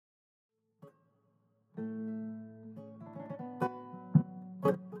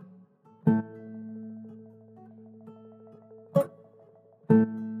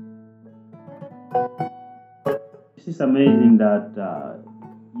amazing that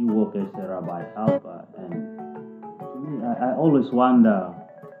you work as a rabbi helper, and to me, I always wonder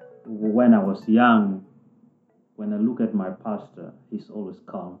when I was young, when I look at my pastor, he's always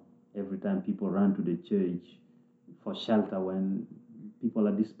calm. Every time people run to the church for shelter when people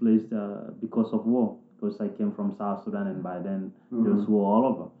are displaced because of war, because I came from South Sudan and by then there was war all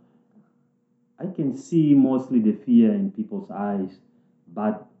over. I can see mostly the fear in people's eyes,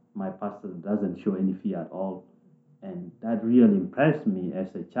 but my pastor doesn't show any fear at all. And that really impressed me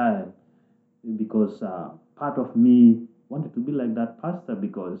as a child because part of me wanted to be like that pastor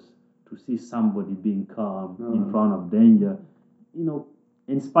because to see somebody being calm in front of danger,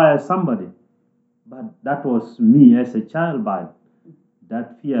 inspires somebody. But that was me as a child, but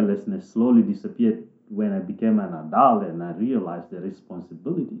that fearlessness slowly disappeared when I became an adult and I realized the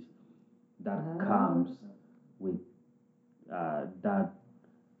responsibilities that comes with that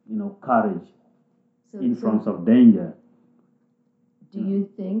courage in front of danger. Do you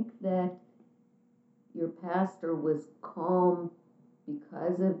think that your pastor was calm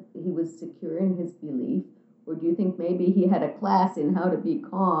because he was secure in his belief, or do you think maybe he had a class in how to be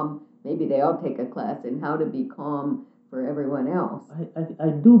calm? Maybe they all take a class in how to be calm for everyone else. I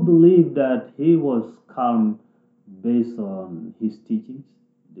do believe that he was calm based on his teachings,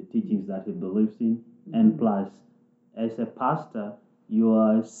 the teachings that he believes in, and plus, as a pastor, you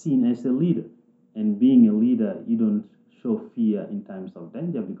are seen as a leader. And being a leader, you don't show fear in times of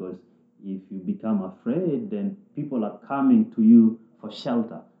danger because if you become afraid, then people are coming to you for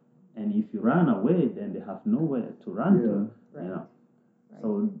shelter. And if you run away, then they have nowhere to run to. Right.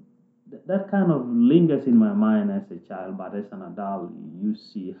 So that kind of lingers in my mind as a child, but as an adult, you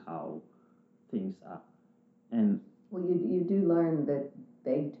see how things are. And well, you do learn that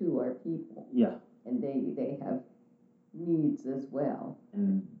they too are people. Yeah. And they have needs as well.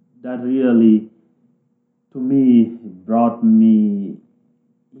 And that really, to me, brought me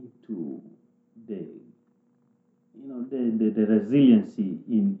into the resiliency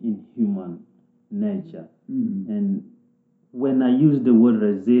in human nature. And when I use the word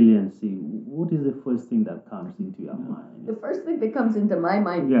resiliency, what is the first thing that comes into your mind? The first thing that comes into my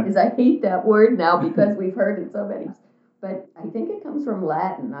mind is I hate that word now because we've heard it so many times. But I think it comes from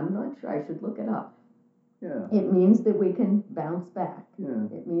Latin. I'm not sure. I should look it up. Yeah. It means that we can bounce back. Yeah.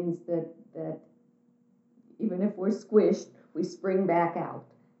 It means that even if we're squished, we spring back out.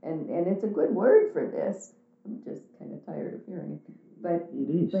 And it's a good word for this. I'm just kind of tired of hearing it. But it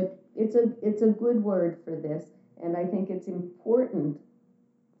is. But it's a good word for this. And I think it's important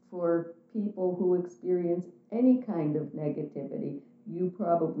for people who experience any kind of negativity, you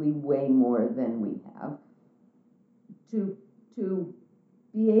probably way more than we have, to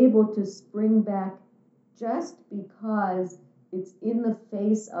be able to spring back just because it's in the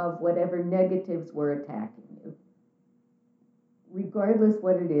face of whatever negatives were attacking you. Regardless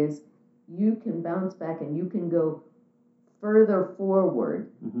what it is, you can bounce back and you can go further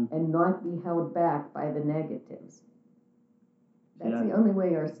forward and not be held back by the negatives. That's the only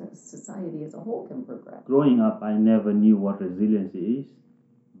way our society as a whole can progress. Growing up, I never knew what resilience is,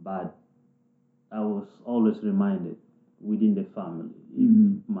 but I was always reminded within the family,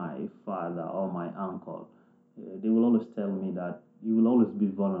 if my father or my uncle, they will always tell me that you will always be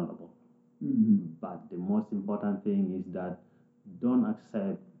vulnerable. But the most important thing is that don't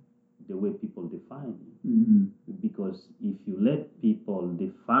accept the way people define you. Because if you let people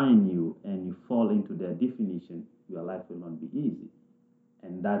define you and you fall into their definition, your life will not be easy.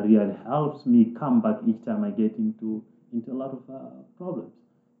 And that really helps me come back each time I get into a lot of problems.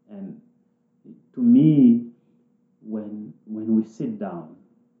 And to me, when we sit down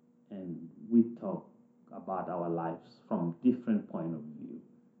and we talk about our lives from different point of view,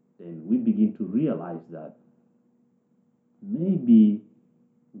 then we begin to realize that maybe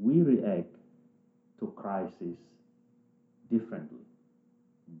we react to crisis differently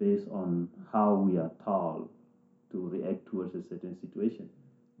based on how we are taught to react towards a certain situation.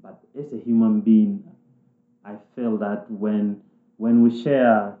 But as a human being, I feel that when we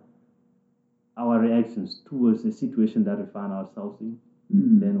share our reactions towards a situation that we find ourselves in,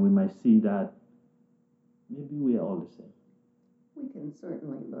 then we might see that maybe we are all the same. We can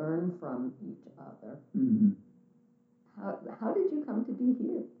certainly learn from each other. How did you come to be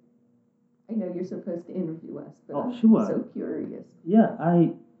here? I know you're supposed to interview us, but I'm so curious. Yeah,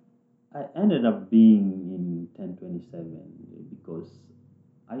 I ended up being in 1027 because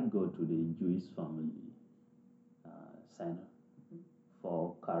I go to the Jewish Family Center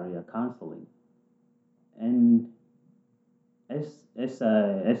for career counseling. And as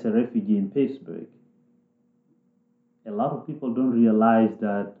a refugee in Pittsburgh, a lot of people don't realize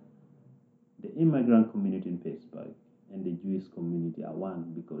that the immigrant community in Pittsburgh and the Jewish community are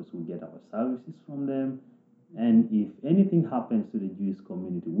one because we get our services from them. And if anything happens to the Jewish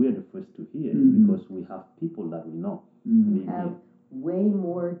community, we're the first to hear it because we have people that we know. We have way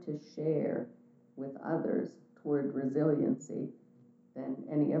more to share with others toward resiliency than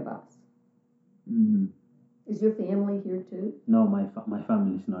any of us. Is your family here too? No, my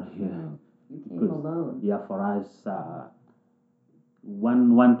family is not here. No, you came alone. Yeah, for us,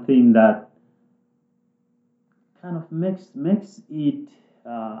 one thing that kind of makes it,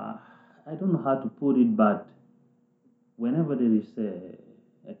 I don't know how to put it, but whenever there is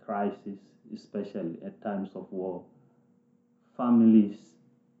a crisis, especially at times of war, families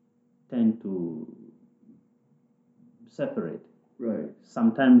tend to separate. Right.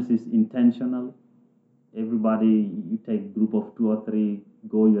 Sometimes it's intentional. Everybody, you take group of 2 or 3,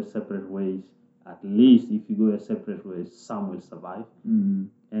 go your separate ways. At least if you go your separate ways, some will survive.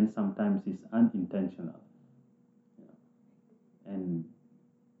 And sometimes it's unintentional. And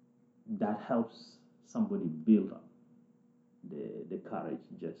that helps somebody build up the courage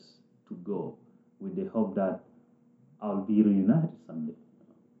just to go with the hope that I'll be reunited someday.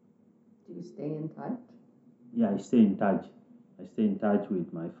 Do you stay in touch? Yeah, I stay in touch. I stay in touch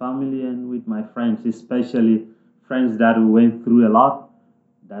with my family and with my friends, especially friends that we went through a lot.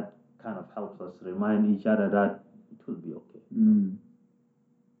 That kind of helps us remind each other that it will be okay.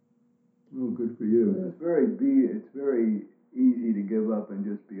 Oh, good for you. It's very easy to give up and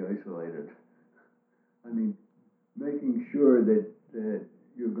just be isolated. I mean, making sure that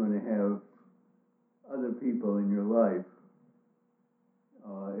you're going to have other people in your life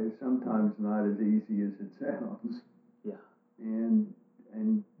is sometimes not as easy as it sounds. Yeah. And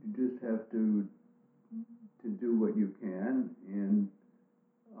you just have to do what you can and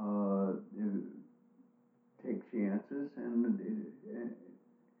take chances, and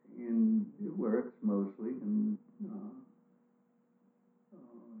it works mostly. And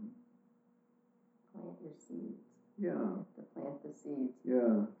plant your seeds. Yeah. You have to plant the seeds.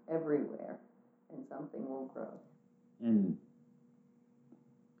 Yeah. Everywhere, and something will grow. And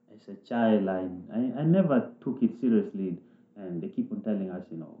as a child, I never took it seriously. And they keep on telling us,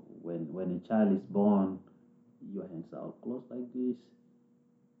 when a child is born, your hands are closed like this.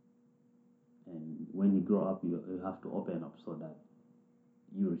 And when you grow up, you have to open up so that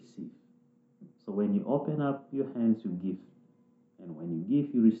you receive. So when you open up your hands, you give. And when you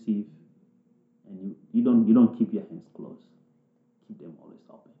give, you receive. And you don't keep your hands closed. Keep them always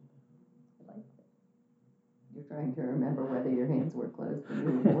open. I like that. You're trying to remember whether your hands were closed when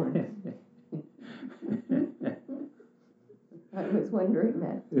you were born. I was wondering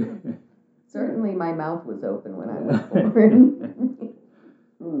that. Certainly my mouth was open when I was born.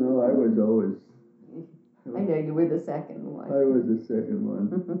 Oh, no, I was always... I know, you were the second one. I was the second one.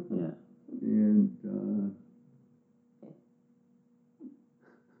 Yeah. And,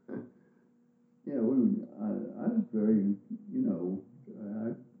 yeah, I was very, I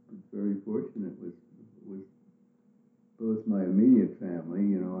was very fortunate with both my immediate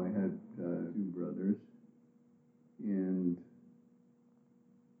family. I had 2 brothers and,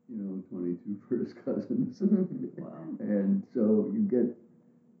 22 first cousins. Wow. And so you get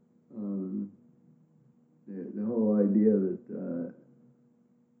the whole idea that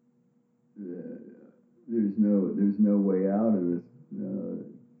there's no way out of this.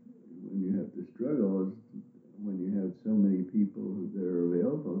 When you have to struggle, is when you have so many people that are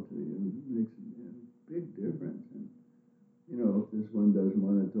available to you, it makes a big difference. And if this one doesn't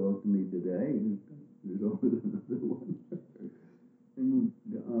want to talk to me today, there's always another one. And,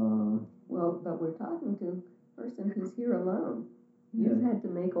 well, but we're talking to a person who's here alone. You've had to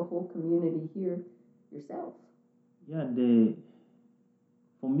make a whole community here yourself. Yeah,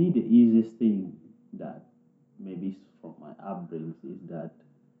 for me, the easiest thing that maybe is from my upbringing is that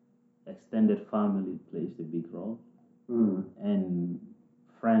extended family plays a big role. And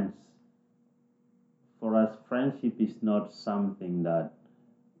friends. For us, friendship is not something that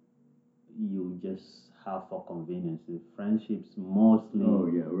you just have for convenience. Friendships mostly. Oh,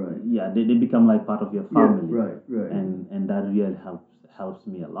 yeah, right. Yeah, they become like part of your family. Yeah, right. And that really helps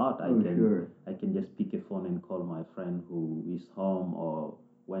me a lot. Sure. I can just pick a phone and call my friend who is home or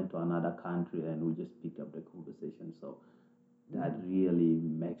went to another country, and we just pick up the conversation. So that really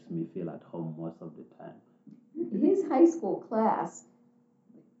makes me feel at home most of the time. His high school class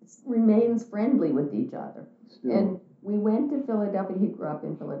remains friendly with each other. Still. And we went to Philadelphia. He grew up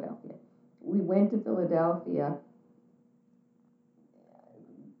in Philadelphia. We went to Philadelphia,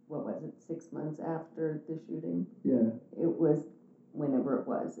 6 months after the shooting? Yeah. It was, whenever it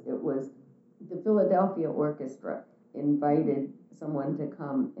was the Philadelphia Orchestra invited someone to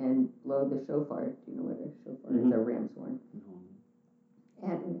come and blow the shofar. Do you know what a shofar is? Mhm. A ram's horn. Mhm.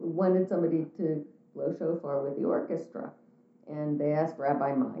 And wanted somebody to blow shofar with the orchestra. And they asked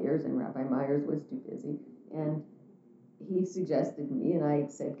Rabbi Myers, and Rabbi Myers was too busy. And he suggested me, and I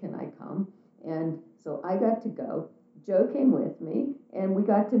said, "Can I come?" And so I got to go. Joe came with me, and we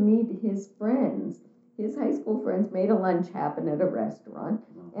got to meet his friends. His high school friends made a lunch happen at a restaurant,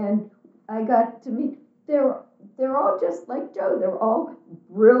 and I got to meet. They're all just like Joe. They're all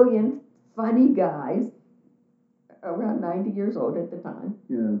brilliant, funny guys, around 90 years old at the time,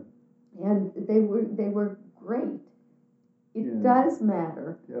 Yeah. and they were great. It Yeah. does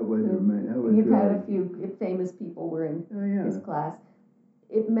matter. That was who- amazing. That was and you've had really. a few famous people were in Oh yeah. his class.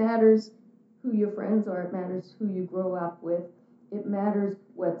 It matters who your friends are, it matters who you grow up with, it matters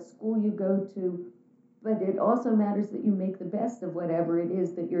what school you go to, but it also matters that you make the best of whatever it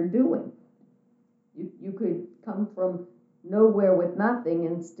is that you're doing. You could come from nowhere with nothing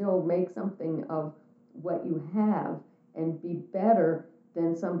and still make something of what you have and be better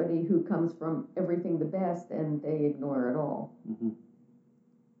than somebody who comes from everything the best and they ignore it all. Mhm.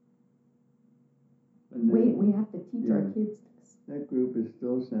 We have to teach our Yeah. kids this. That group is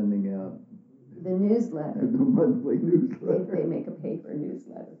still sending out The newsletter. the monthly They newsletter. make a paper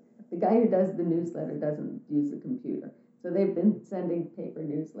newsletter. The guy who does the newsletter doesn't use the computer. So they've been sending paper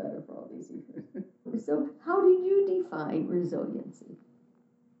newsletter for all these years. So how do you define resiliency?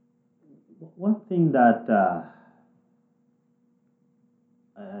 One thing that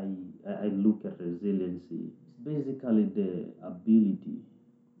I look at resiliency is basically the ability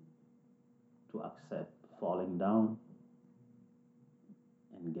to accept falling down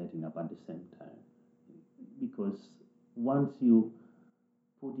and getting up at the same time. Because once you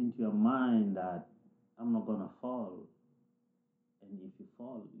put into your mind that I'm not gonna fall, and if you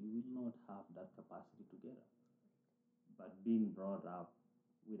fall, you will not have that capacity to get up. But being brought up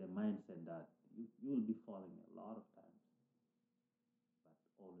with a mindset that you will be falling a lot of times, but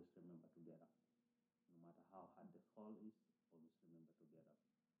always remember to get up. No matter how hard the fall is, always remember to get up.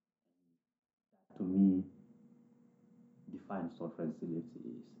 And that to me defines what resiliency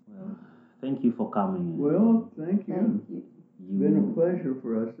is. Well, thank you for coming. Well, thank you. Thank you. It's been a pleasure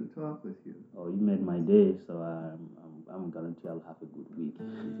for us to talk with you. Oh, you made my day, so I'm guarantee I'll have a good week.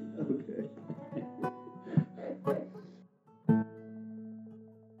 Okay.